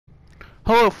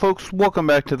Hello folks, welcome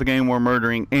back to the game where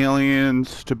murdering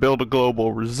aliens to build a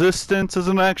global resistance is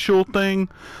an actual thing.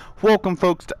 Welcome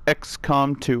folks to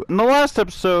XCOM 2. In the last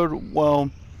episode, well,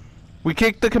 we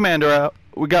kicked the commander out.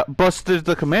 We got busted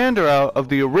the commander out of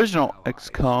the original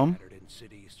XCOM.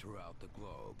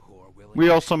 We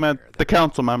also met the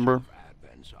council member.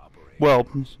 Well,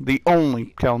 the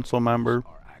only council member.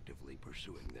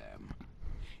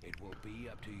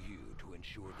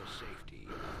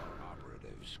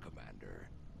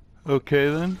 Okay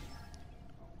then.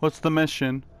 What's the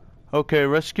mission? Okay,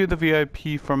 rescue the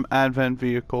VIP from Advent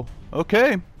vehicle.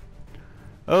 Okay.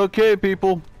 Okay,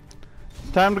 people.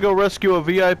 Time to go rescue a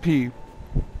VIP.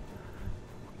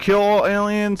 Kill all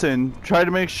aliens and try to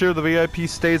make sure the VIP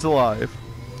stays alive.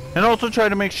 And also try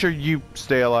to make sure you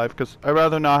stay alive, because I'd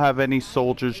rather not have any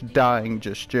soldiers dying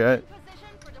just yet.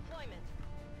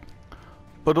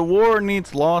 But the war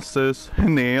needs losses,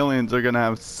 and the aliens are gonna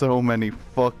have so many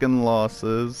fucking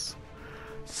losses.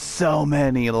 So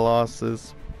many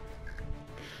losses.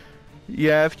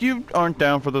 Yeah, if you aren't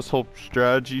down for this whole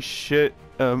strategy shit,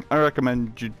 I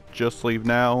recommend you just leave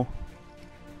now.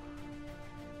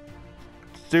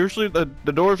 Seriously, the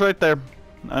door's right there.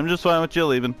 I'm just fine with you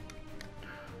leaving.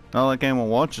 Not like anyone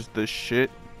watches this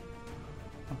shit.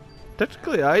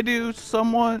 Technically, I do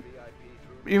somewhat.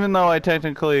 Even though I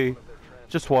technically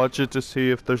just watch it to see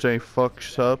if there's any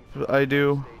fucks up. I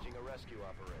do.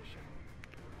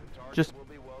 Just.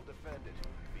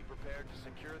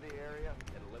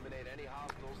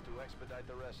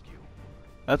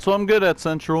 That's what I'm good at,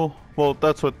 Central. Well,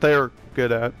 that's what they're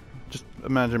good at. Just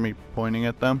imagine me pointing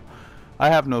at them. I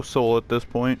have no soul at this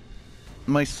point.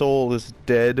 My soul is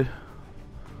dead.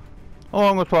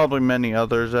 Along with probably many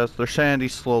others as their sanity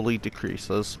slowly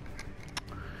decreases.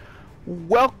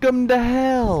 Welcome to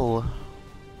hell!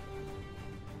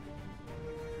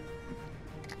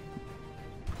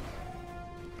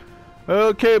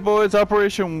 Okay, boys,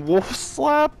 Operation Wolf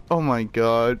Slap? Oh my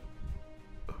god.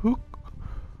 Who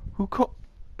called?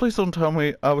 Please don't tell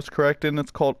me I was correct and it's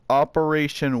called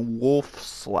Operation Wolf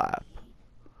Slap.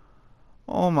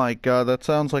 Oh my god, that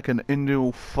sounds like an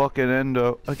Indo fucking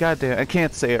endo. Oh, goddamn, I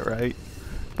can't say it right.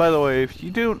 By the way, if you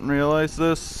don't realize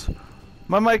this,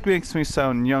 my mic makes me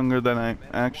sound younger than I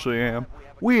actually am.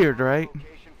 Weird, right?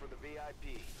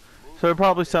 So I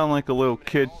probably sound like a little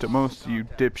kid to most of you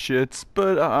dipshits,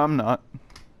 but I'm not.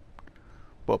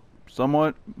 Well,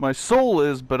 somewhat. My soul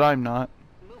is, but I'm not.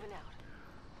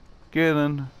 Get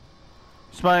in.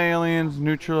 Spy aliens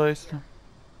neutralized.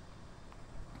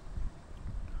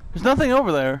 There's nothing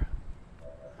over there.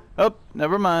 Oh,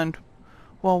 never mind.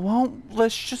 Well,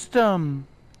 let's just, hold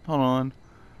on.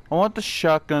 I want the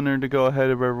shotgunner to go ahead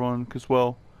of everyone, because,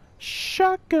 well,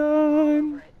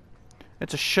 shotgun!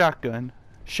 It's a shotgun.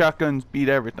 Shotguns beat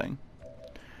everything.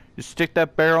 You stick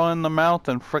that barrel in the mouth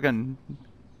and friggin'...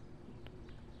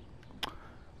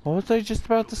 What was I just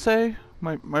about to say?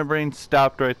 My brain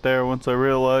stopped right there once I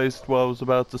realized what I was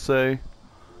about to say.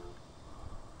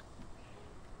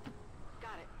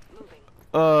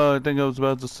 I think I was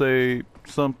about to say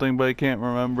something, but I can't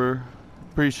remember.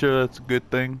 Pretty sure that's a good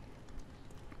thing.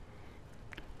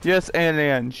 Yes,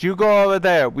 aliens, you go over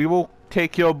there. We will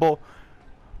take your bull.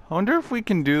 I wonder if we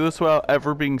can do this without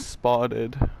ever being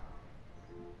spotted.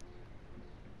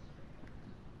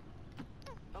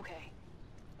 Okay.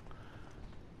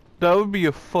 That would be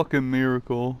a fucking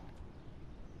miracle.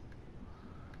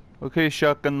 Okay,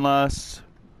 shotgun lass.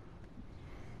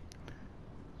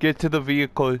 Get to the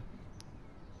vehicle.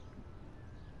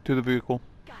 To the vehicle.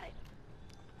 Got it.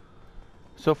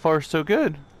 So far, so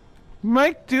good. We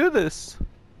might do this.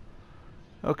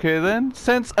 Okay then,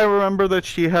 since I remember that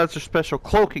she has her special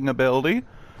cloaking ability,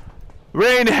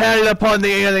 rain hell upon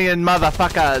the alien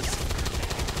motherfuckers!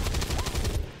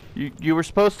 You were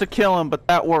supposed to kill him, but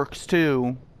that works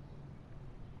too.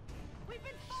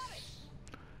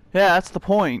 Yeah, that's the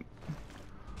point.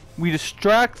 We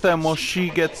distract them while she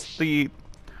gets the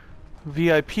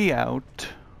VIP out.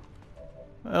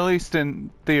 At least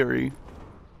in theory.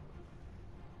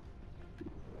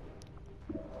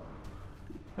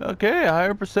 Okay, a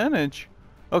higher percentage.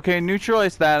 Okay,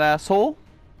 neutralize that asshole.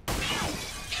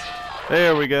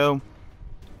 There we go.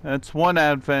 That's one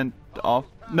advent off.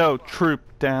 No, troop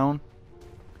down.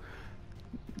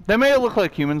 They may look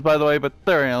like humans, by the way, but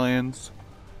they're aliens.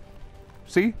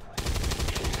 See?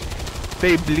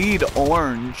 They bleed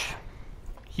orange.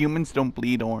 Humans don't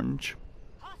bleed orange.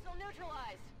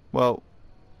 Well,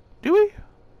 do we?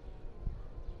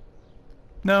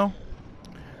 No.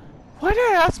 Why did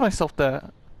I ask myself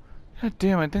that? God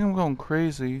damn, I think I'm going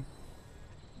crazy.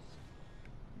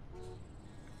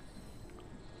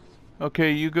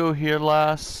 Okay, you go here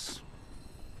last.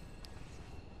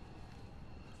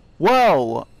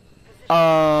 Well,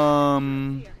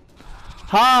 hi.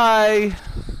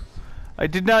 I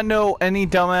did not know any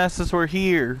dumbasses were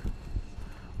here.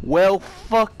 Well,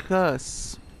 fuck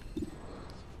us.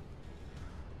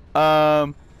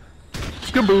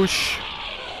 Skaboosh.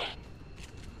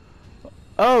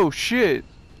 Oh shit.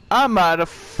 I might have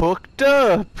fucked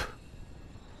up.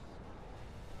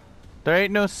 There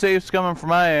ain't no safe scumming for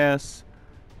my ass.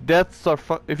 Deaths are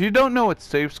if you don't know what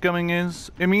safe scumming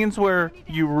is, it means where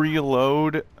you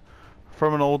reload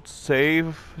from an old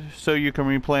save so you can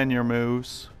replan your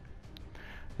moves.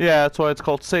 Yeah, that's why it's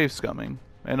called safe scumming.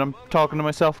 And I'm talking to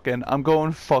myself again. I'm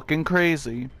going fucking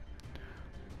crazy.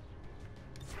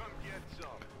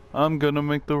 I'm gonna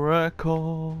make the right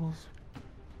calls.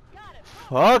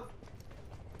 Fuck!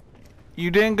 You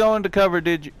didn't go into cover,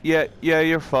 did you? Yeah,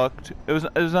 you're fucked. It was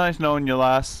nice knowing you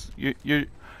last.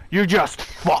 You're just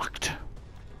fucked.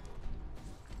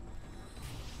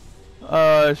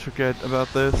 I forget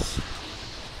about this.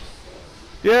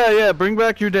 Yeah, bring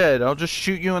back your dead. I'll just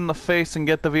shoot you in the face and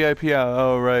get the VIP out.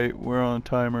 Oh right, we're on a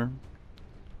timer.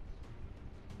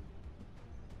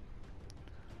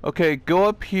 Okay, go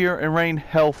up here and rain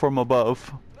hell from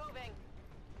above.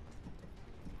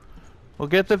 We'll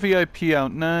get the VIP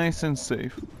out nice and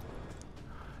safe.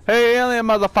 Hey alien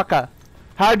motherfucker!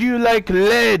 How do you like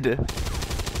lead?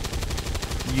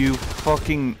 You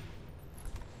fucking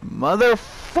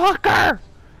motherfucker!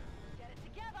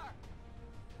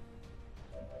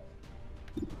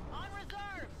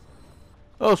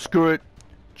 Oh screw it.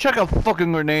 Chuck a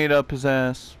fucking grenade up his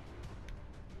ass.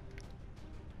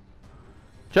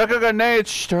 Chuck a grenade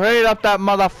straight up that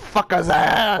motherfucker's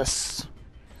ass!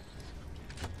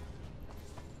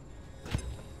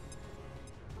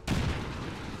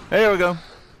 There we go.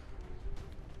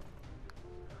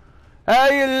 How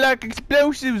you like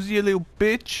explosives, you little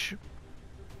bitch?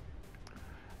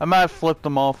 I might have flipped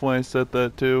them off when I said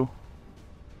that too.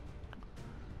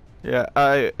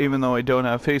 Yeah, even though I don't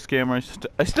have face camera,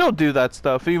 I still do that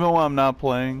stuff even when I'm not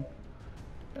playing.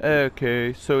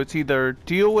 Okay, so it's either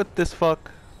deal with this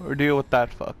fuck or deal with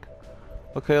that fuck.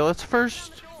 Okay, let's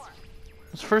first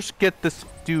get this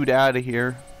dude out of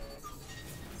here.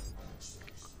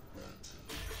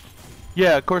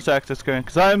 Yeah, of course access screen,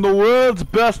 because I'm the world's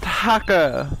best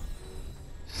hacker.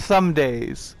 Some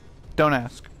days. Don't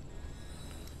ask.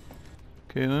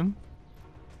 Okay then.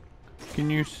 Can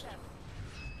you...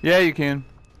 Yeah, you can.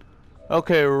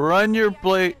 Okay, run your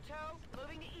blade...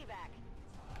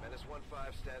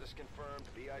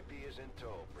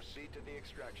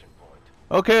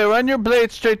 Okay, run your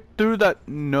blade straight through that...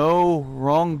 No,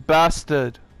 wrong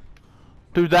bastard.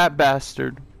 Through that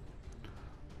bastard.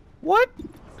 What?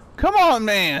 Come on,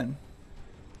 man!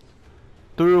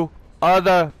 Through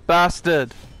other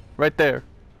bastard. Right there.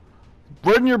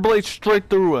 Run your blade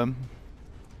straight through him.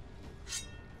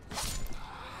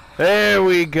 There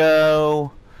we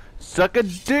go. Suck a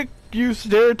dick, you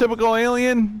stereotypical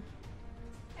alien.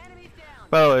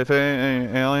 By the way, if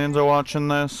any aliens are watching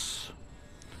this,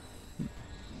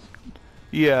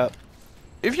 yeah,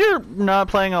 if you're not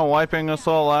planning on wiping us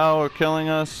all out or killing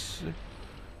us,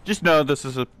 just know this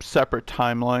is a separate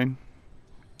timeline.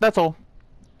 That's all.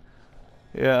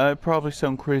 Yeah, I probably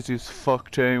sound crazy as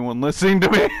fuck to anyone listening to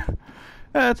me.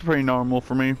 That's pretty normal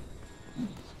for me.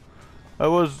 I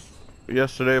was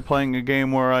yesterday playing a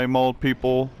game where I mauled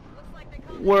people,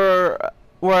 where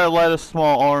I led a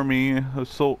small army,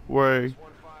 where I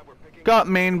got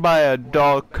mained by a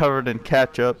dog covered in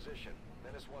ketchup.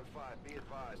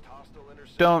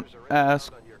 Don't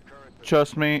ask.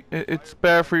 Trust me, it's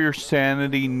better for your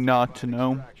sanity not to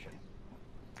know.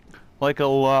 Like a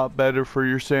lot better for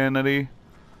your sanity.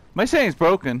 My sanity's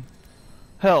broken.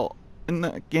 Hell, in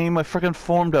that game I freaking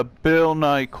formed a Bill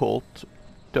Nye cult.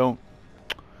 Don't.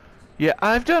 Yeah,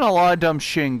 I've done a lot of dumb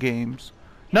shit in games.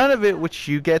 None of it which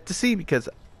you get to see because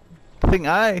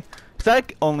I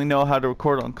only know how to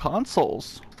record on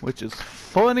consoles, which is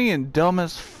funny and dumb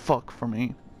as fuck for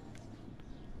me.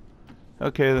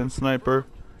 Okay then, sniper.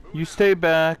 You stay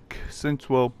back since,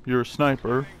 well, you're a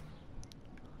sniper.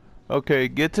 Okay,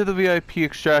 get to the VIP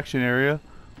extraction area.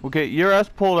 We'll get your ass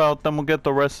pulled out, then we'll get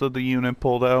the rest of the unit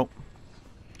pulled out.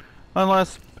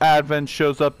 Unless Advent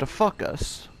shows up to fuck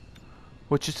us.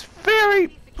 Which is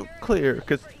very clear,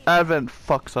 because Advent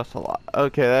fucks us a lot.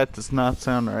 Okay, that does not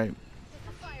sound right.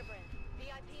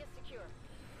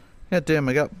 God damn,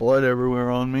 I got blood everywhere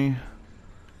on me.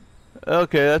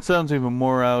 Okay, that sounds even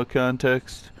more out of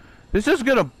context. This is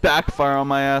gonna backfire on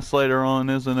my ass later on,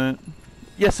 isn't it?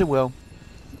 Yes, it will.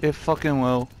 It fucking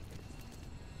will.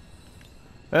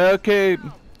 Okay,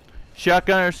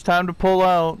 shotgunners, time to pull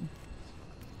out.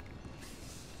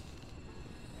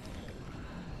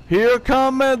 Here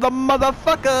come the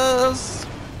motherfuckers!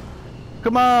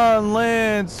 Come on,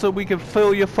 land, so we can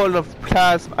fill you full of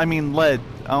plasma. I mean lead.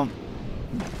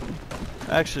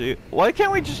 Actually, why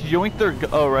can't we just yoink their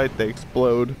oh right, they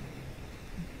explode.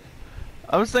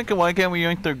 I was thinking why can't we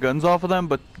yoink their guns off of them,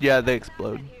 but yeah, they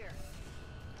explode.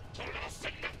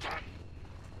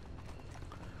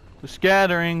 They're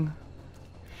scattering.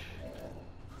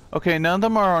 Okay, none of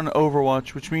them are on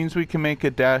Overwatch, which means we can make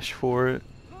a dash for it.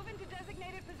 Move into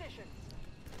designated position.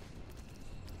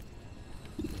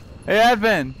 Hey,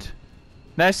 Advent!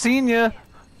 Nice seeing ya!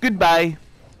 Goodbye!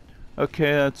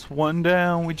 Okay, that's one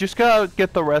down. We just gotta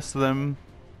get the rest of them.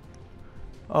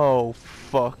 Oh,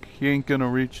 fuck. He ain't gonna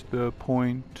reach the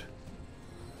point.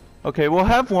 Okay, we'll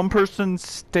have one person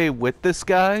stay with this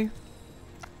guy.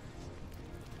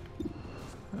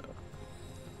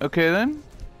 Okay, then.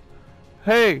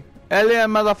 Hey,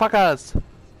 alien motherfuckers!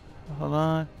 Hold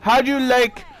on. How'd you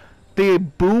like the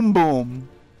boom boom?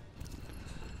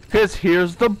 Cause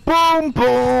here's the boom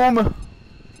boom!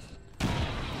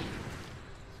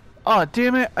 Oh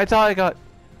damn it, I thought I got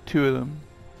two of them.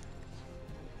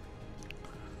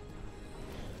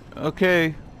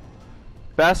 Okay.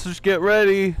 Bastards, get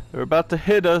ready. They're about to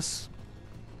hit us.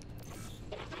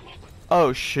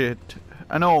 Oh shit.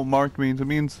 I know what mark means. It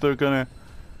means they're gonna...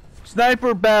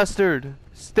 Sniper bastard!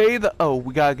 Stay the... Oh,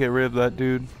 we gotta get rid of that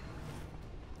dude.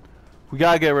 We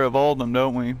gotta get rid of all of them,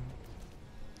 don't we?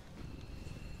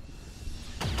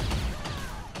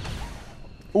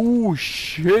 Oh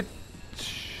shit!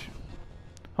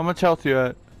 How much health you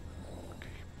at?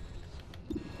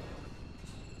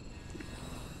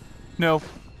 No,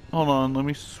 hold on, let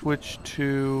me switch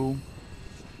to...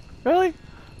 Really?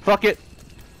 Fuck it!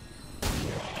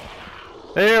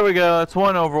 There we go, that's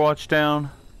one Overwatch down.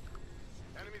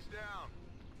 Enemies down.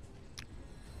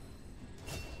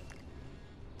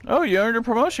 Oh, you earned a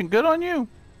promotion, good on you!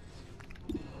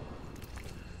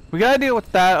 We gotta deal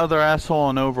with that other asshole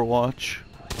on Overwatch.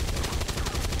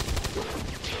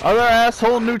 Other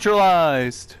asshole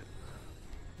neutralized!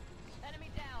 Enemy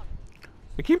down.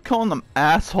 I keep calling them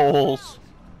assholes.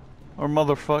 Or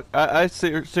motherfuck.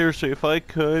 Seriously, if I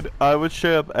could, I would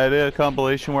straight up edit a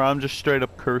compilation where I'm just straight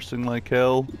up cursing like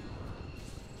hell.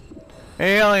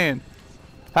 Alien!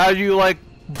 How do you like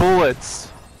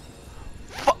bullets?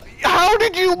 How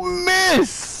did you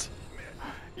miss?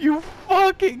 You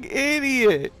fucking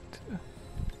idiot!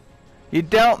 You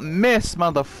don't miss,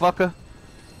 motherfucker.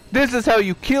 This is how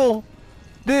you kill.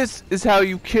 This is how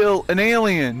you kill an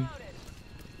alien.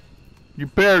 You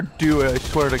better do it, I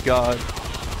swear to God.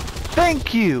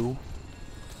 Thank you!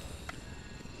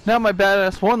 Now my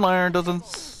badass one-liner doesn't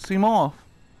seem off.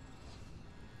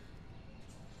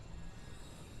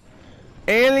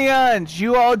 Aliens,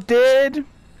 you all dead?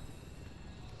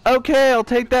 Okay, I'll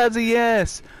take that as a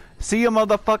yes. See ya,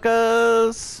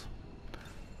 motherfuckers.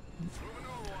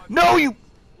 No, you...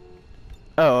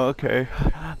 Oh, okay.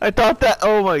 I thought that...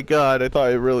 Oh my God, I thought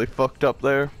I really fucked up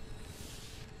there.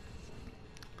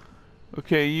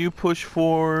 Okay, you push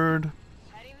forward.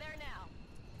 Heading there now.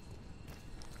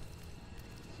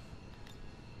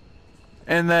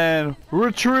 And then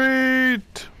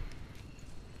retreat!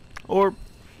 Or...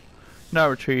 Not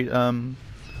retreat,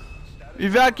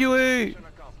 evacuate!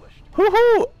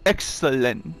 Woohoo!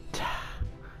 Excellent!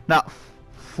 Not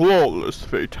flawless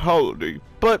fatality,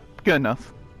 but good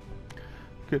enough.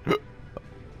 Good.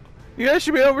 You guys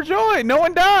should be overjoyed! No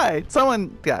one died!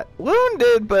 Someone got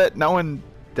wounded, but no one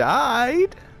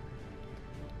died?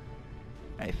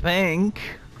 I think.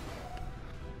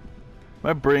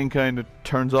 My brain kind of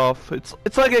turns off. It's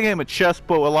like a game of chess,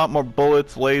 but with a lot more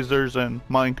bullets, lasers, and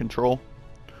mind control.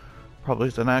 Probably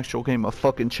is an actual game of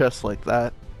fucking chess like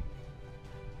that.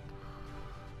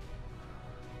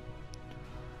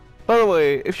 By the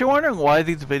way, if you're wondering why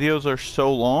these videos are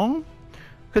so long,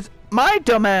 because my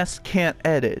dumbass can't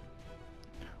edit.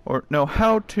 Or know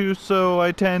how to, so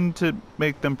I tend to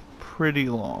make them pretty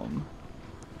long.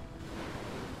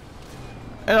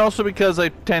 And also because I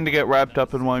tend to get wrapped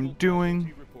up in what I'm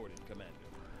doing.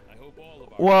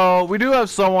 Well, we do have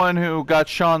someone who got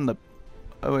shot in the...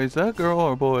 Oh, wait, is that a girl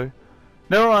or a boy?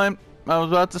 Never mind. I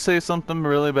was about to say something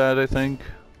really bad, I think.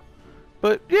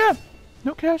 But, yeah.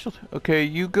 No casualty. Okay,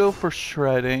 you go for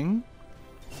shredding.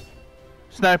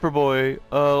 Sniper boy.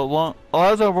 Allows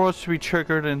Overwatch to be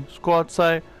triggered in squad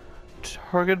sight.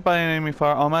 Targeted by an enemy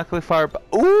fire. Automatically fired by...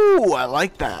 Ooh, I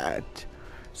like that.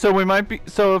 So we might be...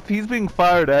 So if he's being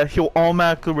fired at, he'll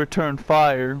automatically return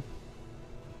fire.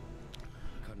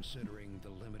 Considering the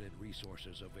limited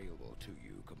resources available to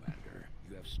you, Commander,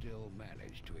 you have still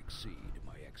managed to exceed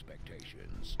my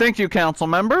expectations. Thank you, council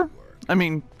member. I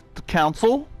mean, the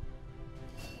council.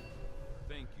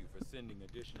 Thank you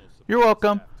You're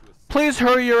welcome. Please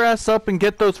hurry your ass up and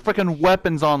get those frickin'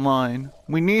 weapons online.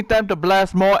 We need them to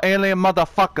blast more alien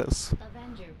motherfuckers.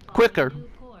 Quicker.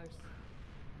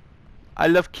 I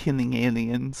love killing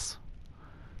aliens.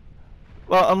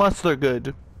 Well, unless they're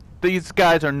good. These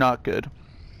guys are not good.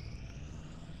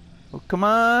 Well, come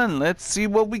on, let's see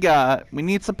what we got. We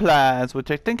need supplies,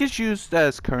 which I think is used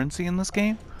as currency in this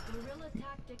game.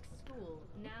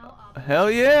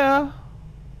 Hell yeah!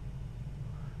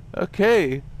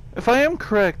 Okay, if I am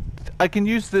correct, I can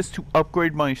use this to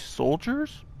upgrade my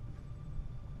soldiers.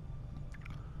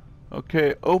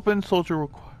 Okay, open soldier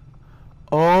require.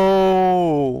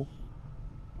 Oh!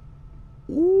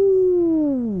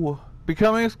 Ooh!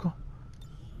 Becoming a...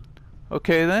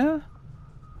 Okay then.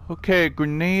 Okay,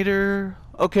 Grenader.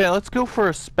 Okay, let's go for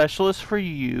a specialist for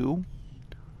you.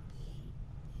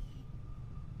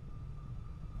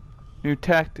 New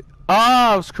tactic.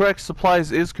 Ah, I was correct.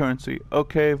 Supplies is currency.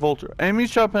 Okay, Vulture.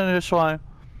 Enemies drop an additional line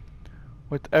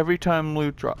with every time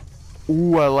loot drop.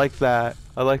 Ooh, I like that.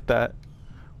 I like that.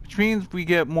 Which means we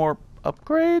get more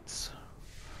upgrades?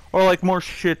 Or like more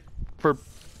shit for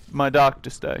my dock to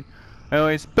stay.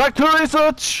 Anyways, back to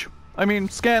research! I mean,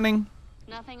 scanning.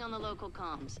 Nothing on the local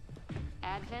comms.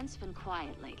 Advent's been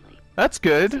quiet lately. That's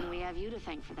good. So we have you to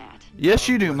thank for that. Yes,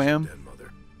 you do, God bless ma'am. dead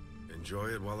mother. Enjoy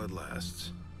it while it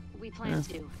lasts. We plan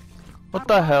to. What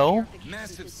the hell?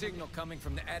 Massive signal coming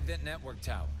from the Advent network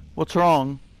tower. What's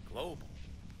wrong? Global.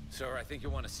 Sir, I think you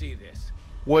want to see this.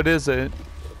 What is it?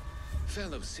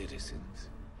 Fellow citizens,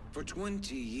 for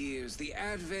 20 years, the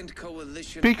Advent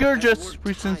Coalition Speaker has just worked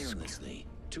recent- tirelessly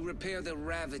to repair the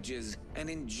ravages and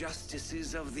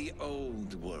injustices of the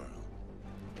old world.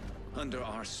 Under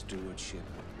our stewardship,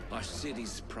 our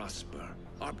cities prosper.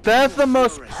 Our That's people the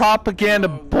most flourish, propaganda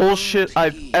and our bullshit world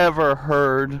I've heals. ever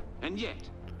heard. And yet,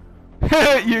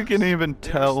 You can even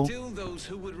there are tell. still those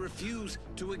who would refuse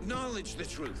to acknowledge the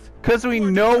truth. 'Cause we Who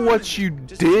are know what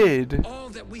determined you to see did. all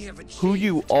that we have achieved Who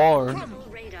you are. crumble.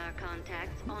 Radar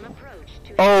contacts on approach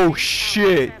to Oh Advent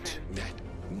shit. Tower 7.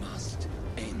 That must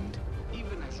end.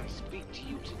 Even as I speak to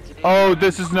you today. Oh,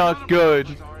 this is not good.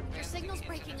 Your signal's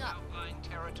breaking up.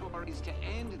 Territories to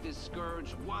end this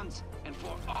scourge once and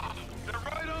for all. They're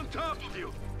right on top of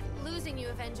you. Losing you,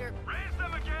 Avenger. Raise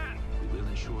them again. We will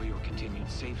ensure your continued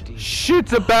safety.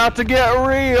 Shit's about to get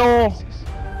real.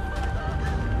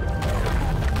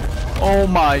 Oh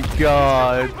my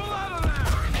god.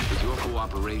 With your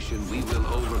cooperation, we will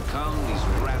overcome these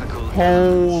radical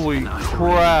Holy elements and usher in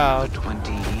crap. another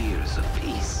 20 years of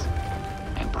peace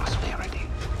and prosperity.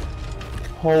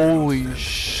 Holy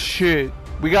shit.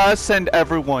 We gotta send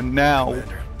everyone now.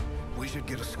 Commander, we should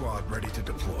get a squad ready to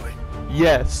deploy.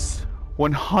 Yes.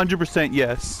 100%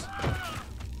 yes.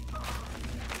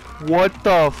 What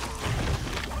the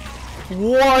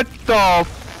What the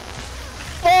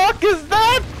fuck is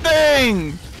that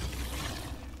thing?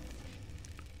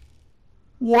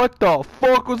 What the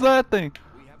fuck was that thing?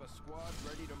 We have a squad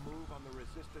ready to move on the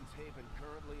Resistance Haven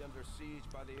currently under siege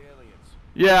by the aliens.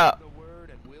 Yeah, The word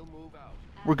and we'll move out.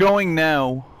 we're going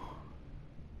now.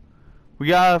 We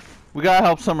gotta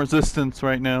help some resistance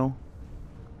right now.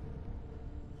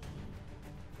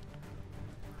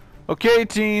 Okay,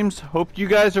 teams, hope you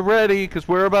guys are ready, because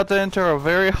we're about to enter a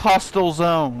very hostile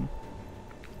zone.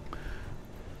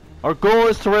 Our goal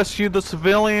is to rescue the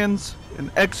civilians and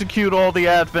execute all the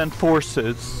Advent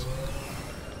forces.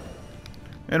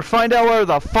 And find out where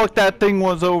the fuck that thing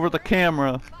was over the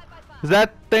camera. Does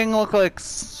that thing look like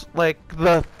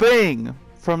the thing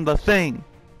from the thing?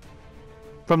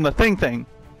 From the thing.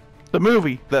 The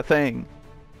movie, The Thing.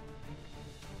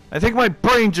 I think my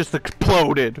brain just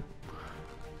exploded.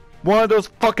 One of those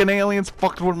fucking aliens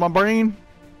fucked with my brain.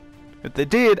 If they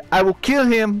did, I will kill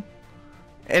him.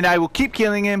 And I will keep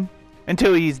killing him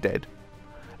until he's dead.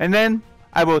 And then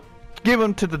I will give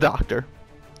him to the doctor.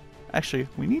 Actually,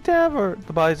 we need to have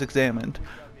the bodies examined.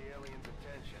 Got the aliens'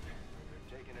 attention.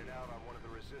 They're taking it out on one of the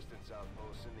resistance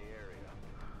outposts in the area.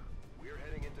 We're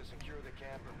heading in to secure the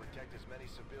camp and protect as many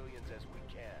civilians as we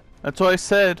can. That's what I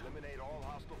said. Eliminate all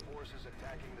hostile forces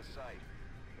attacking the site.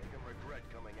 Make them regret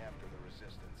coming after the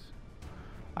resistance.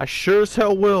 I sure as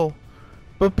hell will.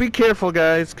 But be careful,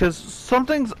 guys, because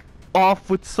something's off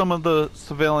with some of the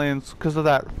civilians because of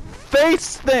that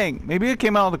face thing. Maybe it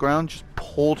came out of the ground and just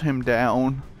pulled him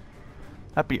down.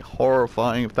 That'd be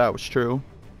horrifying if that was true.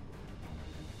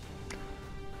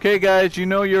 Okay, guys, you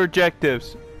know your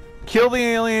objectives. Kill the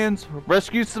aliens,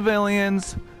 rescue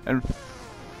civilians, and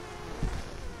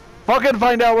fucking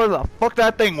find out where the fuck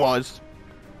that thing was.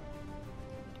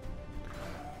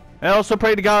 And also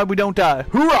pray to God we don't die.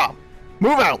 Hoorah!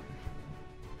 Move out!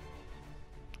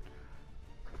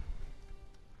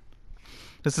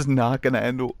 This is not gonna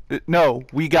end. No,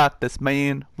 we got this,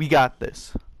 man. We got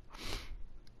this.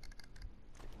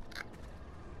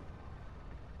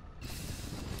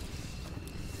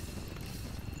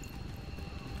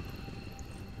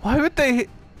 Why would they?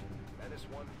 Menace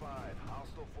 1-5.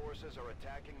 Hostile forces are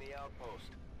attacking the outpost.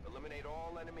 Eliminate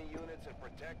all enemy units and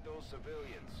protect those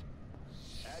civilians.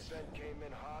 Advent came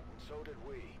in hot, and so did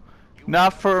we.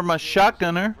 Not for my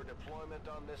shotgunner. For deployment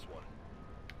on this one.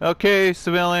 Okay,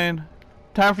 civilian.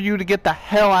 Time for you to get the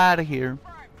hell out of here.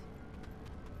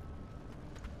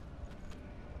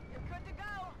 You're good to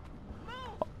go.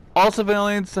 Move. All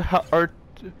civilians are.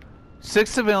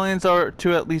 6 civilians are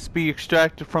to at least be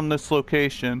extracted from this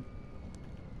location.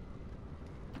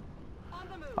 On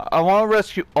the move. I want to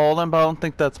rescue all of them, but I don't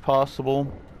think that's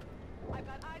possible. I've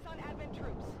got eyes on Advent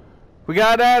troops. We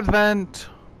got Advent!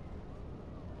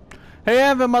 Hey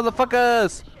Advent,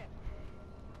 motherfuckers!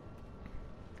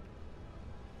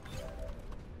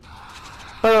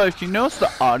 By the way, if you notice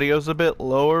the audio's a bit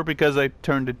lower because I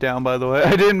turned it down, by the way.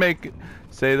 I didn't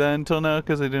say that until now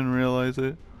because I didn't realize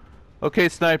it. Okay,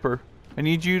 Sniper. I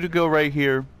need you to go right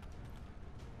here.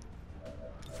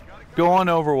 Go on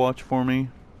Overwatch for me.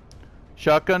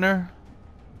 Shotgunner,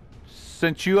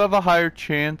 since you have a higher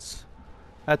chance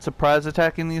at surprise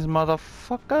attacking these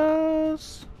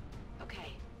motherfuckers,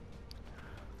 Okay.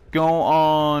 go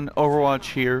on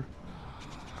Overwatch here.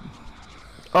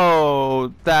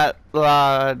 Oh, that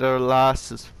ladder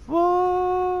loss is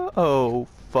oh,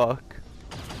 fuck.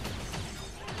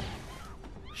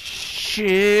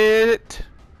 Shit.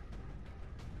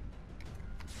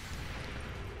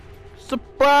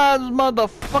 Surprise,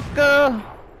 motherfucker.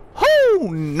 Oh,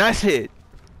 nice hit.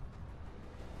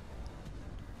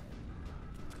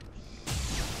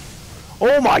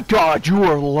 Oh my god, you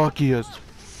are lucky as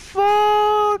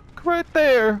fuck right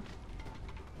there.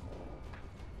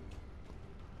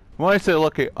 When I say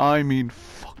lucky, I mean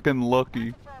fucking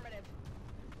lucky. Affirmative.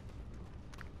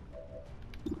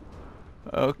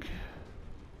 Okay.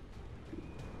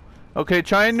 Okay,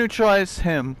 try and neutralize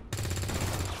him.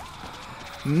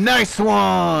 Nice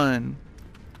one!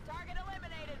 Target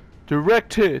eliminated.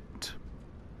 Direct hit.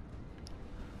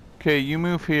 Okay, you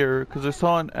move here, because I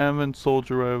saw an Evan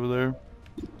soldier right over there.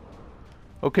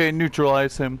 Okay,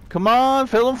 neutralize him. Come on,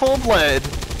 fill him full of lead.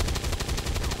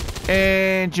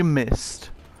 And you missed.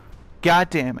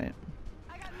 God damn it.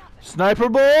 I got nothing. Sniper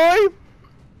boy!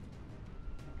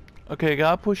 Okay,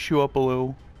 gotta push you up a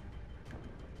little.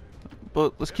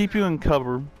 But let's keep you in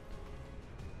cover.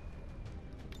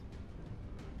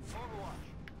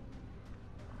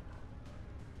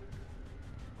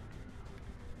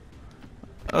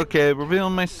 Okay,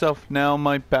 revealing myself now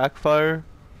might backfire.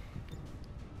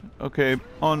 Okay,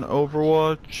 on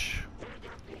Overwatch.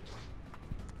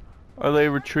 Are they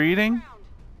retreating?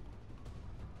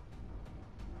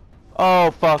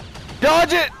 Oh fuck.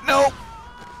 Dodge it! Nope!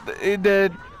 It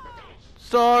did.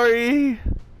 Sorry.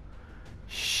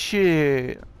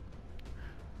 Shit.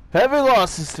 Heavy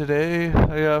losses today, I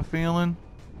got a feeling.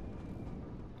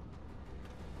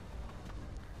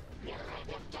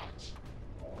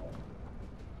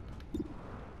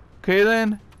 Okay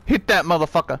then, hit that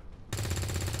motherfucker.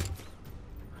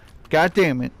 God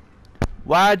damn it.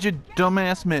 Why'd you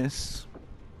dumbass miss?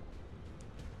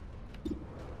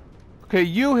 Okay,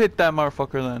 you hit that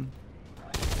motherfucker then.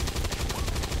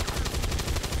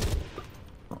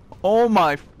 Oh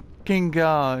my fucking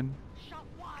god. Shot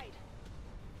wide.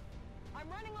 I'm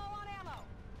running low on ammo.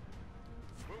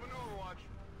 Moving Overwatch.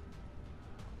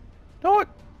 Know what?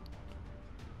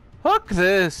 Fuck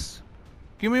this.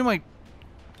 Give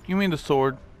me the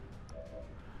sword.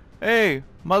 Hey,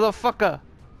 motherfucker.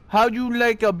 How'd you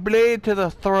like a blade to the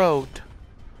throat?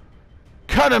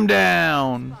 Cut him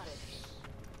down.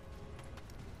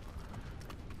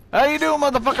 How you doing,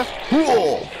 motherfucker?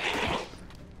 Cool.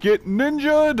 Get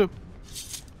ninja'd.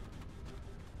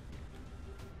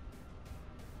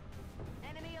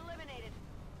 Enemy eliminated.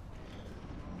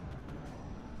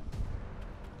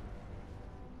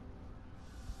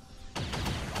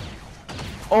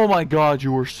 Oh my god,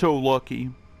 you were so lucky.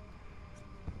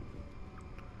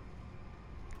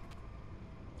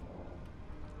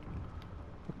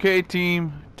 Okay,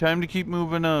 team. Time to keep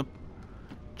moving up.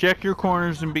 Check your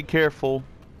corners and be careful.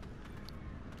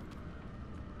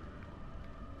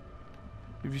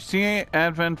 If you see any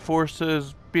Advent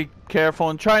forces, be careful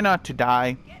and try not to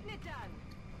die. Getting it done.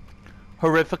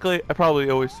 Horrifically, I probably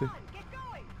always say. Come on, get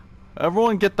going.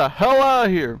 Everyone get the hell out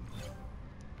of here!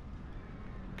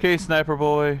 Okay, Sniper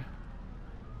boy.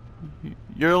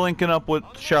 You're linking up with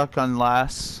Shotgun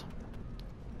Lass.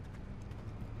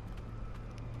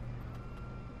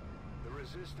 The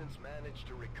resistance Resistance managed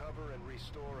to recover and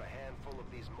restore a handful of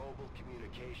these mobile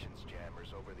communications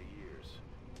jammers over the years.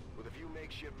 With a few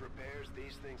makeshift repairs,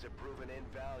 these things have proven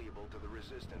invaluable to the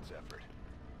Resistance effort.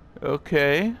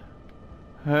 Okay.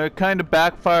 Kind of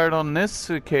backfired on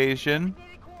this occasion.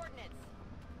 Designated coordinates.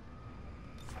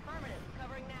 Affirmative.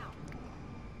 Covering now.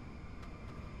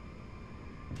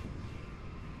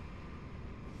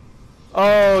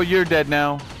 Oh, you're dead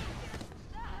now. What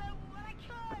I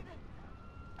could.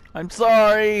 I'm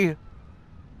sorry.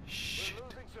 Shh.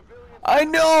 I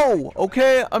know.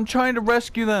 Okay, I'm trying to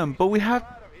rescue them, but we have.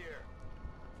 Out of here.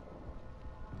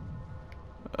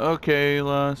 Okay,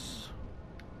 Les.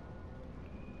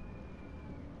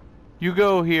 You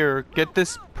go here. Get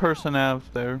this person out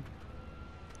of there.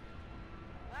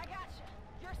 I gotcha.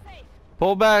 You're safe.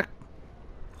 Pull back.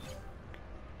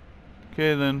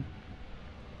 Okay then.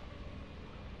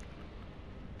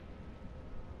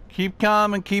 Keep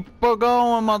calm and keep going,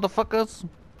 motherfuckers.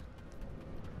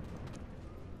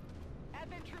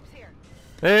 Advent troops here.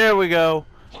 There we go.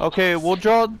 Okay, we'll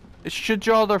draw. It should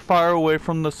draw their fire away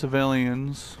from the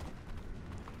civilians.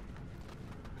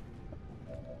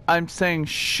 I'm saying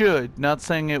should, not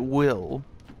saying it will.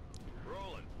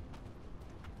 Rolling.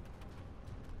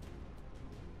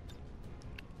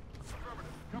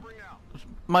 Affirmative. Covering now.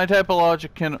 My type of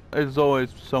logic is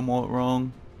always somewhat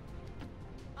wrong.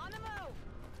 On the move.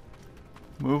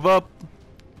 Move up.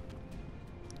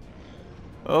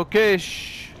 Okay,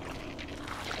 shh.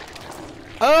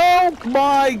 Oh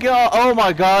my god! Oh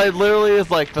my god! It literally is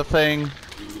like the thing.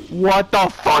 What the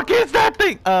fuck is that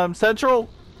thing? Central.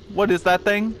 What is that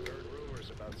thing? Heard rumors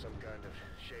about some kind of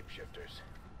shapeshifters.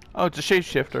 Oh, it's a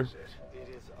shapeshifter. It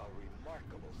is a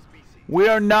remarkable species. We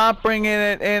are not bringing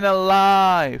it in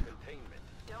alive. Containment.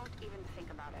 Don't even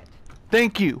think about it.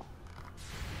 Thank you.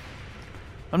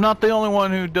 I'm not the only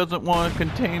one who doesn't want to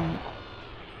contain.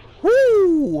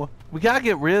 Woo! We gotta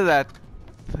get rid of that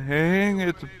thing.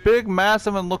 It's big,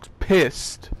 massive, and looks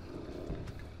pissed.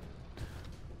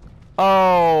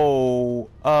 Oh,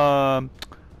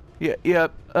 yeah.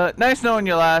 Nice knowing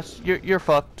you, lass. You're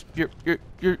fucked.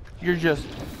 You're just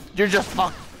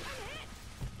fucked.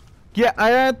 Yeah, I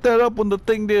had that up when the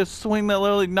thing did a swing that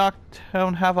literally knocked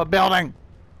down half a building.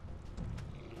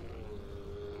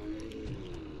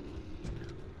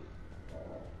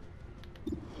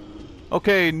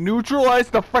 Okay, neutralize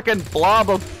the frickin' blob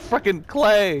of frickin'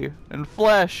 clay and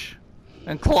flesh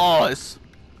and claws.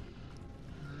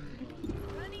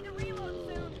 Gonna need a reload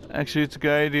soon. Actually, it's a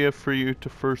good idea for you to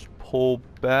first pull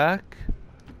back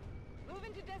Move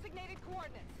into designated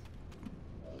coordinates.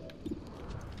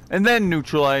 and then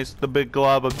neutralize the big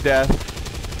glob of death.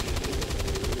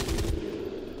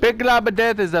 Big glob of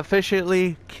death is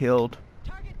officially killed.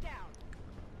 Target down.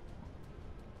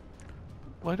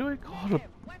 Why do I call it a...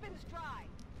 Negative. Weapons dry.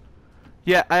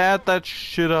 Yeah, I add that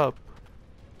shit up.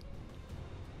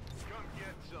 Come get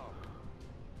some.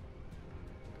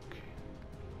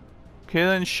 Okay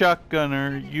then,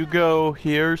 shotgunner, you go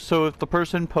here, so if the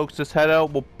person pokes his head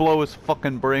out, we'll blow his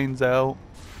fucking brains out.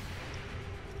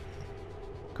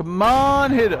 Come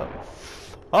on, hit him.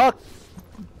 Fuck.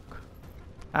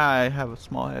 I have a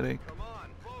small headache. Come on,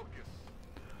 focus.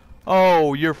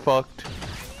 Oh, you're fucked. I need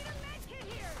a med kit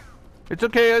here. It's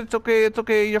okay, it's okay, it's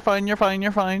okay. You're fine, you're fine,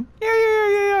 you're fine.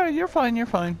 Yeah. You're fine, you're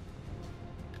fine.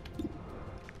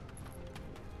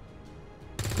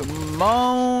 Come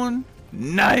on.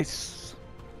 Nice.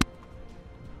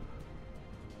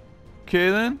 Okay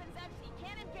then. Weapons empty.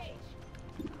 Can't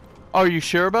engage. Are you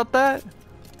sure about that?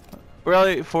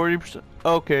 Really, 40%?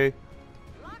 Okay.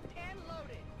 Locked and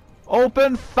loaded.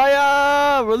 Open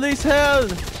fire! Release hell!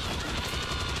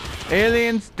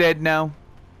 Alien's dead now.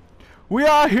 We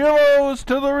are heroes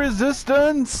to the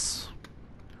resistance!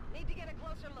 Need to get a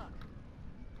closer look.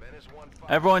 Menace 1-5.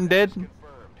 Everyone dead? Confirmed.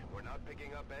 We're not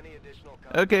picking up any additional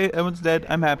Okay, everyone's dead.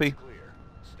 I'm happy. Clear.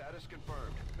 Status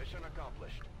confirmed. Mission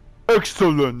accomplished.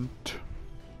 Excellent!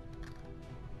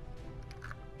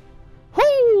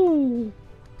 Whoo!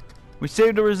 We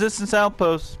saved a resistance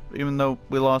outpost, even though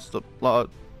we lost a lot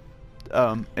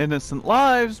innocent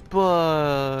lives,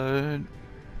 but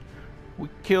we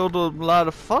killed a lot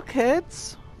of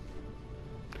fuckheads.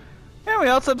 And we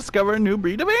also discovered a new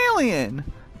breed of alien,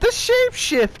 the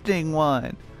shape-shifting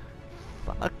one.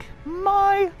 Fuck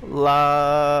my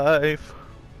life.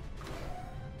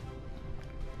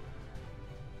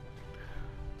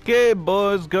 Okay,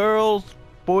 boys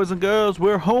and girls,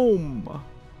 we're home.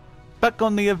 Back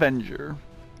on the Avenger.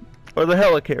 Or the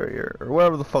Helicarrier, or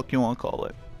whatever the fuck you want to call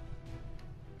it.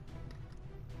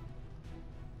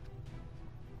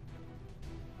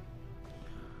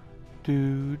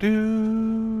 Do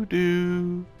do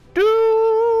do do.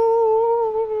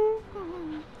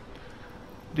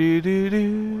 Do do do.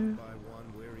 One by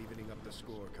one, we're evening up the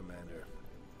score, Commander.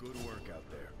 Good work out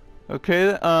there.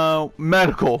 Okay,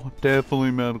 medical. Definitely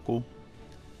medical.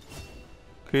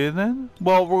 Okay then.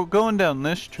 Well, we're going down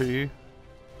this tree.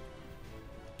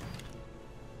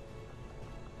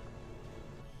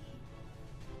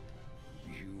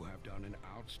 You have done an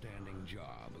outstanding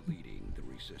job leading the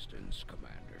Resistance,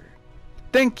 Commander.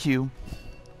 Thank you.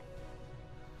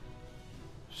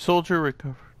 Soldier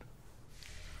recovered.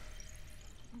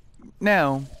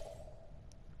 Now.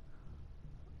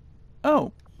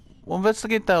 Oh. We'll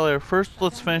investigate that later. First,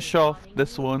 let's finish off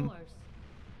this one.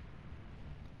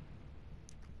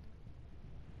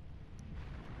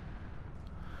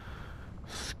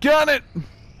 Got it! Got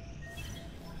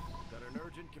an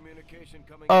urgent communication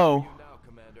coming Oh. in for you now,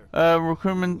 Commander.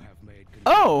 Recruitment. Have made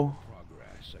Oh!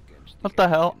 progress against What the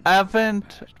hell?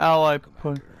 Advent ally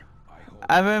put. I hope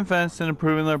Advent advanced in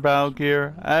improving their battle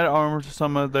gear, add armor to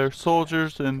some of their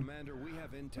soldiers, and Commander, we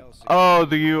have intel oh,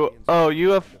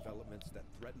 you have. developments that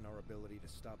threaten our ability to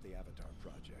stop the Avatar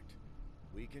project.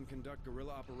 We can conduct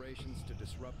guerrilla operations to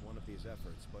disrupt one of these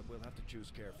efforts, but we'll have to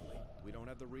choose carefully. We don't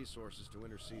have the resources to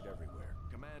intercede everywhere.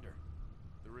 Commander,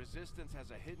 the Resistance has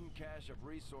a hidden cache of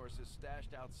resources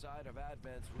stashed outside of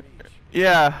Advent's reach.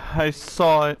 Yeah, I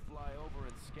saw it. Fly over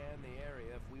and scan the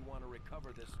area if we want to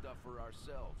recover this stuff for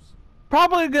ourselves.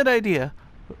 Probably a good idea.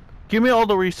 Give me all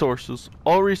the resources.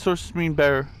 All resources mean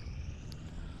better.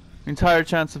 Entire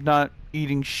chance of not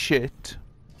eating shit.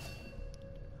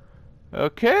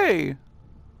 Okay.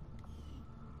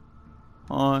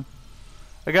 Hold on.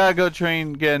 I gotta go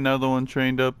get another one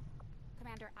trained up.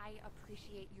 Commander, I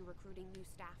appreciate you recruiting new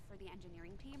staff for the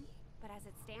engineering team, but as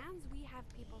it stands, we have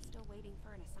people still waiting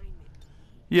for an assignment.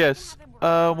 Yes.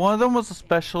 One of them was a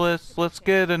specialist. Let's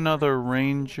get another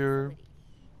ranger.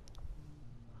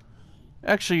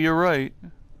 Actually, you're right.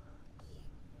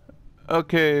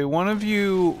 Okay, one of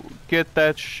you get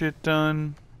that shit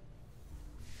done.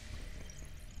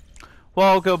 Well,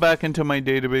 I'll go back into my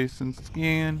database and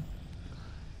scan.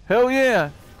 Hell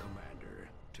yeah! Commander,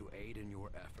 to aid in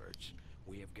your efforts,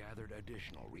 we have gathered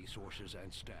additional resources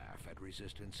and staff at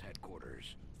Resistance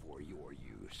headquarters for your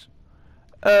use.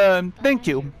 Thank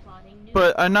you.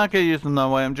 But I'm not gonna use them that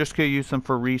way. I'm just gonna use them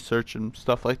for research and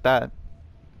stuff like that.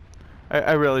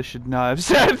 I really should not have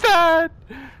said that.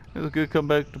 It's gonna come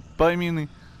back to bite me in the...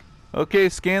 Okay,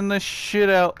 scan this shit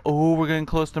out. Oh, we're getting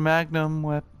close to Magnum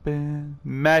weapon.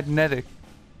 Magnetic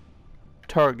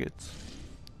targets.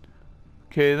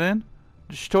 Okay then.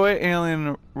 Destroy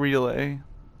alien relay.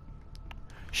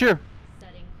 Sure.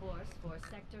 Setting course for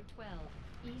Sector 12,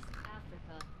 East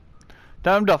Africa.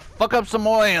 Time to fuck up some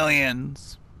more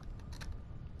aliens.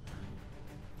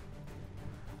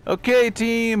 Okay,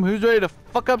 team, who's ready to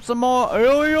fuck up some more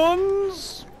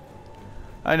aliens?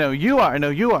 I know you are, I know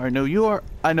you are, I know you are,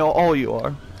 I know all you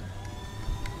are.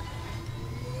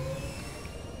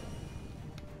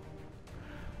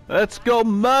 Let's go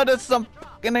murder some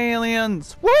fucking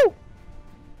aliens! Woo!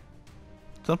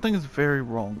 Something is very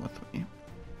wrong with me.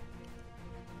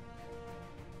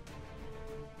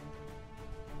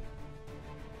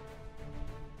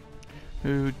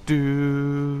 Do.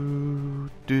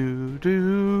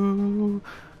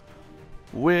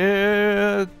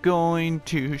 We're going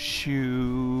to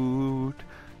shoot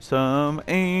some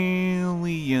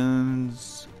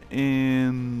aliens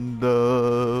in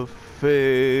the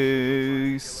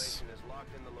face.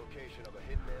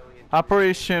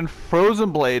 Operation Frozen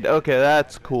Blade. Okay,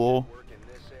 that's cool.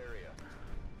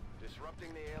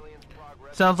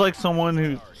 Sounds like someone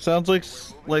who sounds like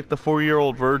the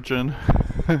 4-year-old virgin.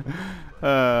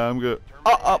 I'm good.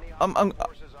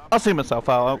 I'll see myself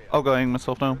out. I'll go hang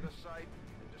myself now.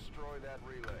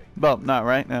 Well, not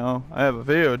right now. I have a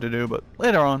video to do, but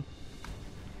later on.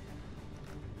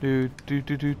 Who's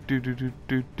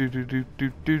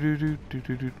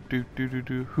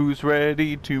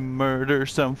ready to murder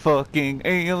some fucking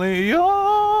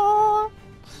aliens?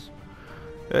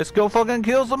 Let's go fucking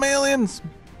kill some aliens!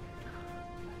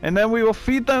 And then we will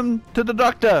feed them to the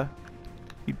doctor.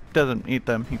 He doesn't eat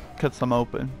them, he cuts them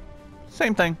open.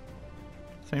 Same thing.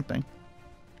 Same thing.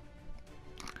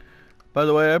 By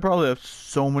the way, I probably have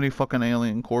so many fucking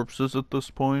alien corpses at this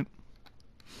point.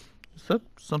 Is that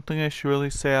something I should really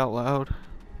say out loud?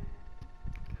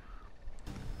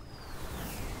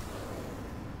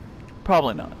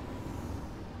 Probably not.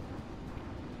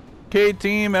 Okay,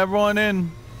 team, everyone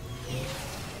in.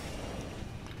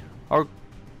 Our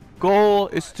goal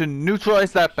is to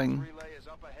neutralize that thing.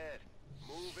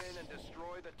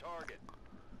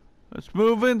 Let's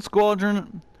move in,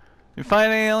 squadron. You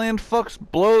find alien fucks,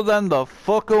 blow them the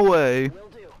fuck away.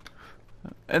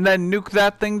 And then nuke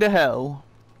that thing to hell.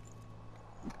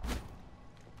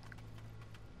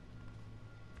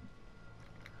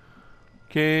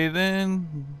 Okay,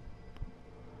 then.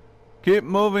 Keep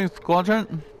moving,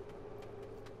 squadron.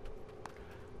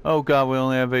 Oh god, we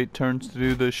only have 8 turns to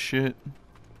do this shit.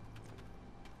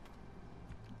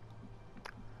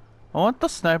 I want the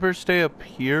sniper to stay up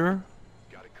here.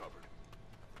 Got it covered.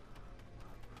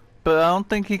 But I don't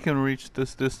think he can reach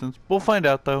this distance. We'll find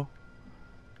out though.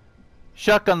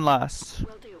 Shotgun last.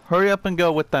 Hurry up and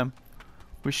go with them.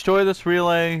 We destroy this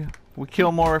relay. We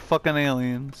kill more fucking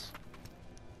aliens.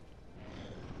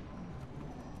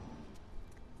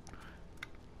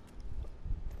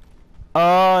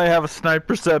 I have a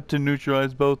sniper set to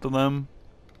neutralize both of them.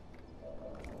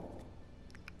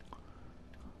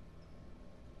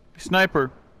 Sniper,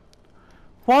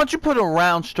 why don't you put a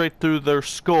round straight through their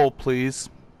skull, please?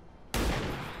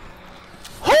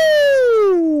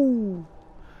 Whoo!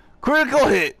 Critical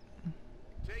hit.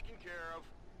 Taken care of.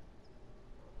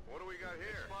 What do we got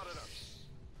here? Spotted us.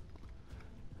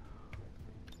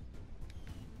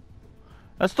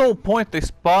 That's the whole point. They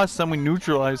spot us and we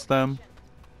neutralize them.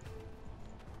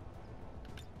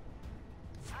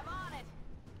 I'm on it.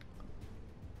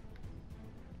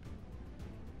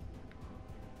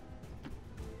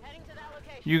 Heading to that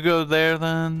location. You go there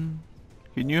then.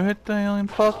 Can you hit the alien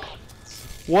fuck?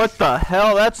 What the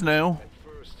hell? That's new. At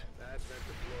first, Advent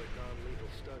deployed non-lethal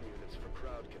stun units for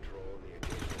crowd control and the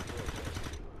occasional protest.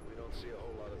 We don't see a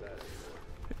whole lot of that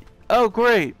anymore. Oh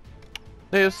great.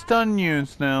 They have stun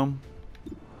units now.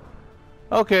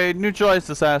 Okay, neutralize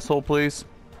this asshole, please.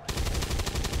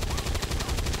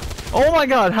 Oh my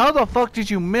god, how the fuck did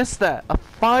you miss that? A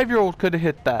 5-year-old could have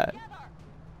hit that.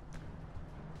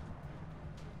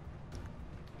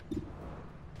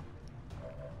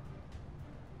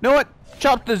 Know what?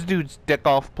 Chop this dude's dick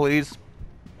off, please.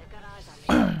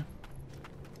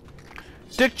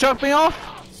 Dick chop me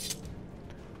off?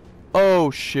 Oh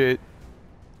shit.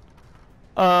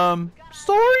 Sorry?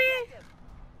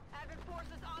 Advent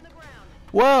forces on the ground.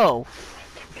 Well,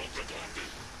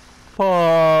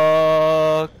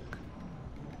 fuck.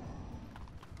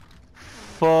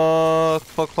 Fuck.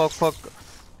 I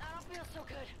don't feel so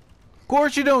good. Of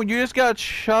course you don't. You just got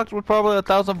shocked with probably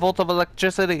 1,000 volts of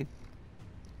electricity.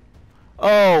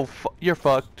 Oh, you're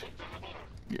fucked.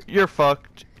 You're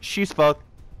fucked. She's fucked.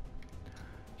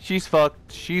 She's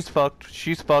fucked. She's fucked.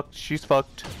 She's fucked. She's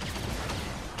fucked.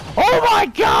 Oh my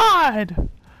god!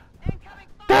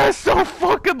 That's so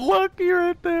fucking lucky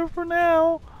right there for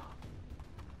now.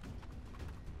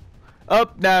 Oh,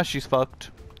 now she's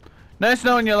fucked. Nice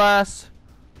knowing you, lass.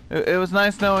 It was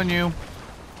nice knowing you.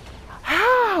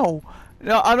 How?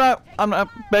 No, I'm not.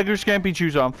 Beggars can't be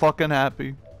choosers. I'm fucking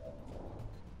happy.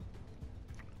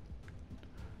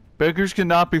 Beggars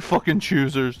cannot be fucking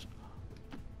choosers.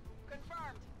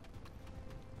 Confirmed.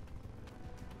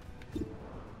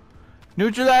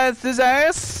 Neutralize his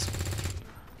ass.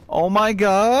 Oh my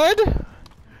god.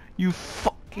 You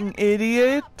fucking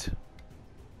idiot.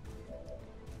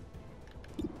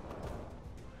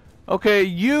 Okay,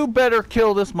 you better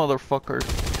kill this motherfucker.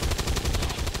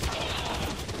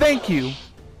 Thank you.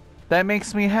 That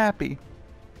makes me happy.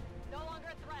 No longer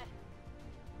a threat.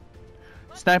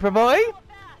 Sniper boy?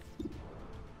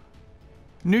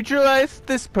 Neutralize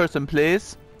this person,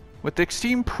 please. With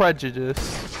extreme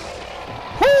prejudice.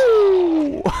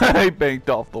 Woo! I banked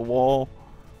off the wall.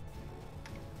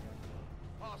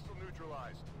 Hostile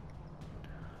neutralized.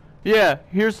 Yeah,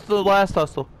 here's the last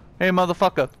hostile. Hey,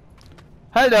 motherfucker.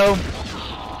 Hello.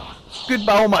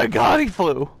 Goodbye. Oh my god, he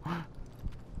flew.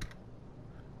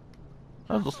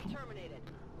 That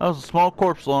was a small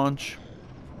corpse launch.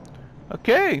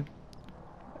 Okay.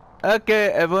 Okay,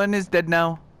 everyone is dead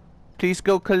now. Please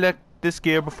go collect this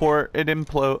gear before it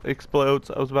explodes.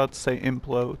 I was about to say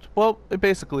implodes. Well, it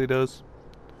basically does.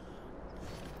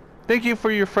 Thank you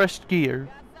for your fresh gear.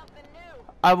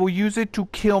 I will use it to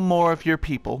kill more of your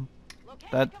people.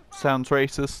 That sounds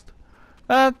racist.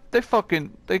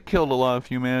 They killed a lot of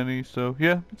humanity, so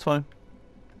yeah, it's fine.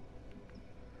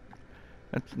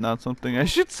 That's not something I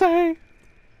should say.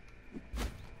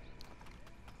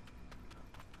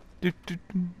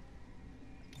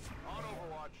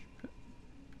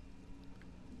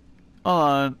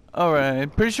 On.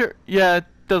 Alright. Pretty sure. Yeah, it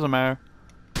doesn't matter.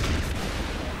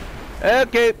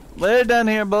 Okay. Lay it down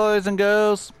here, boys and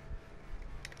girls.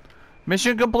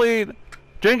 Mission complete.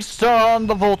 Drinks on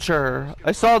the Vulture.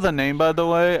 I saw the name, by the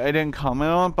way. I didn't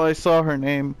comment on it, but I saw her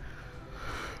name.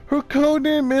 Her code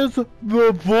name is the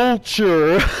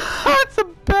Vulture. That's a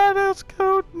badass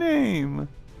code name.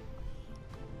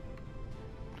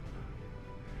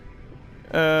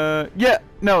 Yeah.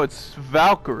 No, it's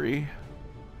Valkyrie.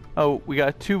 Oh, we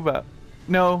got two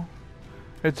No,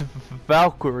 it's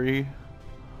Valkyrie.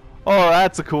 Oh,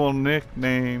 that's a cool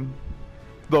nickname.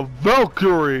 the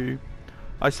Valkyrie.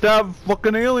 I stab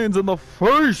fucking aliens in the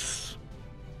face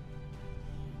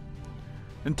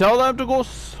and tell them to go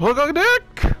suck a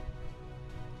dick.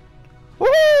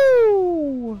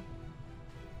 Woo!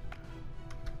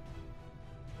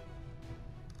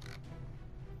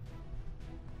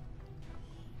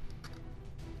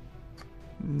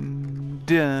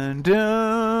 Dun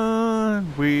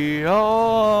dun, we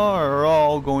are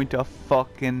all going to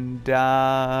fucking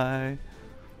die. I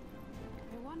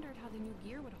wondered how the new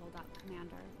gear would hold up,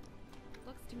 Commander.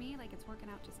 Looks to me like it's working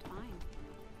out just fine.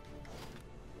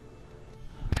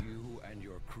 You and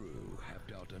your crew have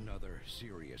dealt another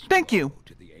serious Thank you. blow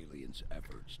to the aliens'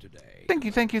 efforts today. Thank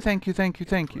you, thank you, thank you, thank you,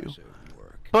 thank you. Impressive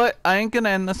work. But I ain't gonna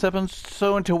end this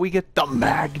episode until we get the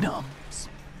Magnums.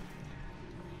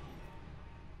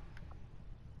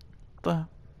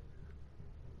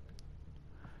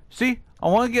 See, I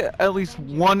want to get at least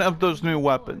one of those new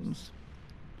weapons.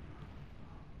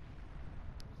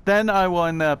 Then I will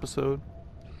end the episode.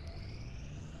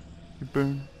 You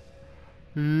burn.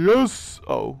 Yes.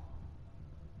 Oh.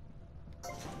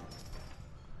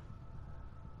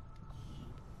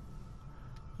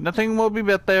 Nothing will be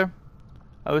bet there.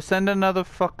 I will send another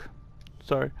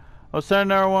Sorry. I'll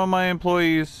send another one of my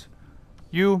employees.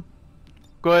 You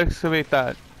go excavate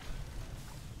that.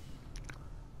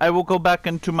 I will go back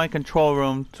into my control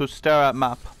room to stare at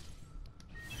map.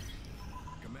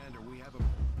 Commander, we have a...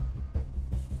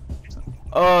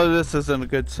 Oh, this isn't a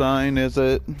good sign, is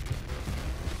it?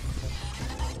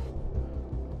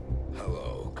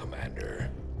 Hello, Commander.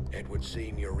 It would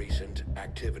seem your recent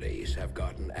activities have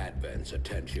gotten Advent's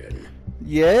attention.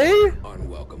 Yay?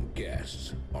 Unwelcome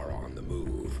guests are on the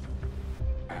move.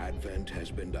 Advent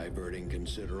has been diverting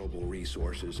considerable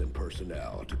resources and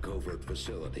personnel to covert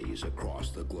facilities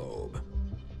across the globe.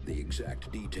 The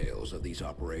exact details of these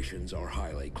operations are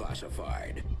highly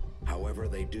classified. However,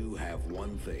 they do have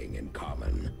one thing in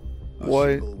common. A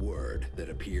single word that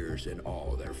appears in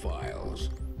all their files.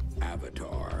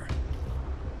 Avatar.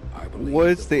 I believe what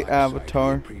is the black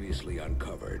Avatar? site we previously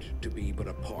uncovered to be but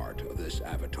a part of this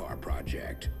Avatar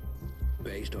project.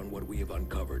 Based on what we have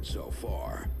uncovered so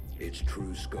far, its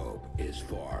true scope is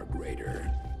far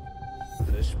greater.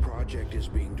 This project is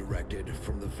being directed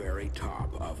from the very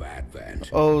top of Advent.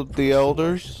 Oh, the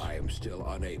elders? I am still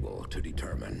unable to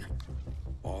determine.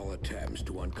 All attempts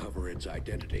to uncover its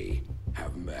identity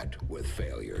have met with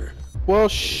failure. Well, It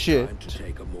is shit. time to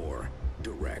take a more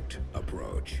direct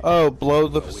approach. Oh, blow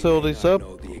the Though we facilities may not up?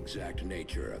 know the exact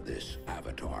nature of this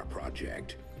Avatar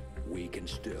project, we can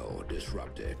still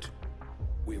disrupt it.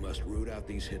 We must root out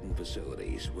these hidden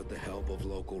facilities with the help of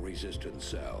local resistance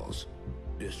cells,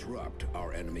 disrupt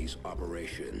our enemy's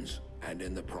operations, and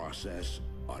in the process,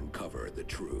 uncover the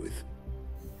truth.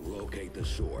 Locate the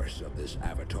source of this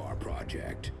Avatar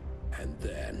project, and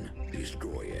then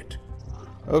destroy it.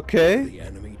 For Okay. the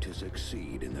enemy to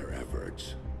succeed in their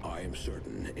efforts, I am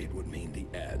certain it would mean the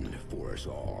end for us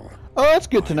all. Oh, that's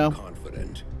good to I know. am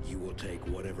confident you will take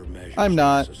whatever measures I'm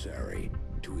not. necessary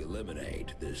to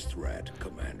eliminate this threat,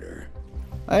 Commander.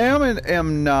 I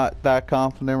am not that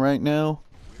confident right now.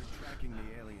 We're tracking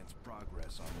the aliens'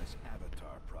 progress on this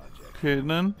Avatar project. Okay,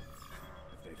 then.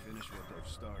 If they finish what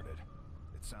they've started,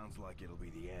 it sounds like it'll be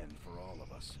the end for all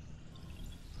of us.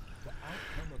 The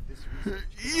outcome of this research...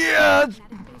 Yes!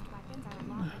 Kinetic-based weapons are a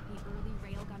lot like the early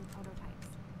railgun prototypes.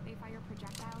 They fire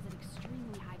projectiles at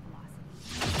extremely high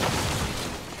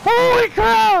velocity. Holy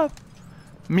crap!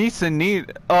 Misa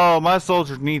need. Oh, my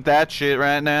soldiers need that shit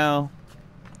right now.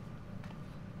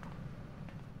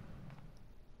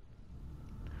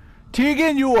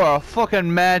 Tegan, you are a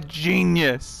fucking mad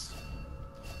genius.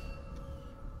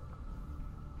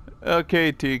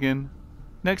 Okay, Tegan.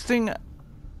 Next thing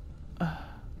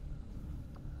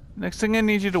I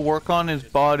need you to work on is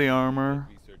body armor.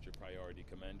 Research your priority,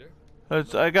 Commander.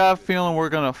 I got a feeling we're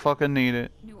gonna fucking need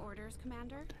it. New orders,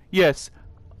 Commander? Yes.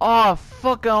 Oh,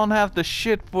 fuck, I don't have the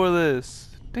shit for this.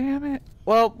 Damn it.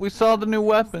 Well, we saw the new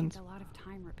weapons. Saved a lot of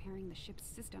time repairing the ship's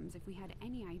systems if we had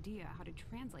any idea how to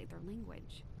translate their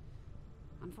language.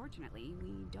 Unfortunately,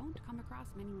 we don't come across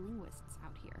many linguists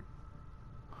out here.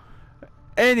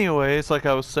 Anyways, like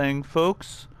I was saying,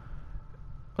 folks.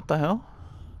 What the hell?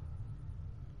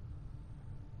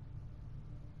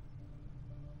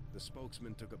 The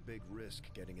spokesman took a big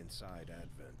risk getting inside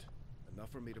Advent.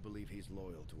 Enough for me to believe he's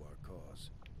loyal to our cause.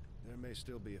 There may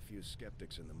still be a few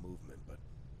skeptics in the movement, but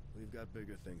we've got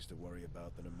bigger things to worry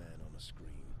about than a man on a screen.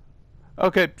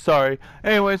 Okay, sorry.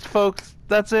 Anyways, folks,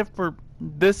 that's it for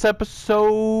this episode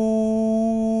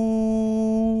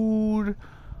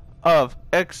of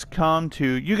XCOM 2.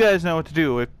 You guys know what to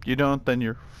do. If you don't, then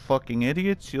you're fucking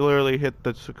idiots. You literally hit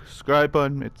the subscribe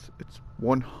button. It's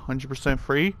 100%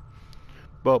 free.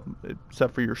 Well,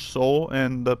 except for your soul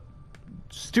and the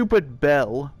stupid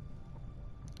bell.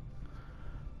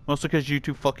 Mostly because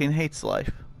YouTube fucking hates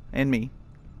life. And me.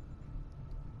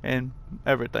 And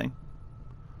everything.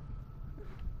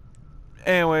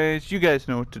 Anyways, you guys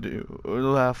know what to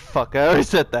do. Fuck, I already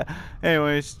said that.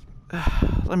 Anyways,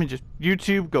 let me just...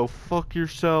 YouTube, go fuck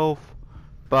yourself.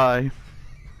 Bye.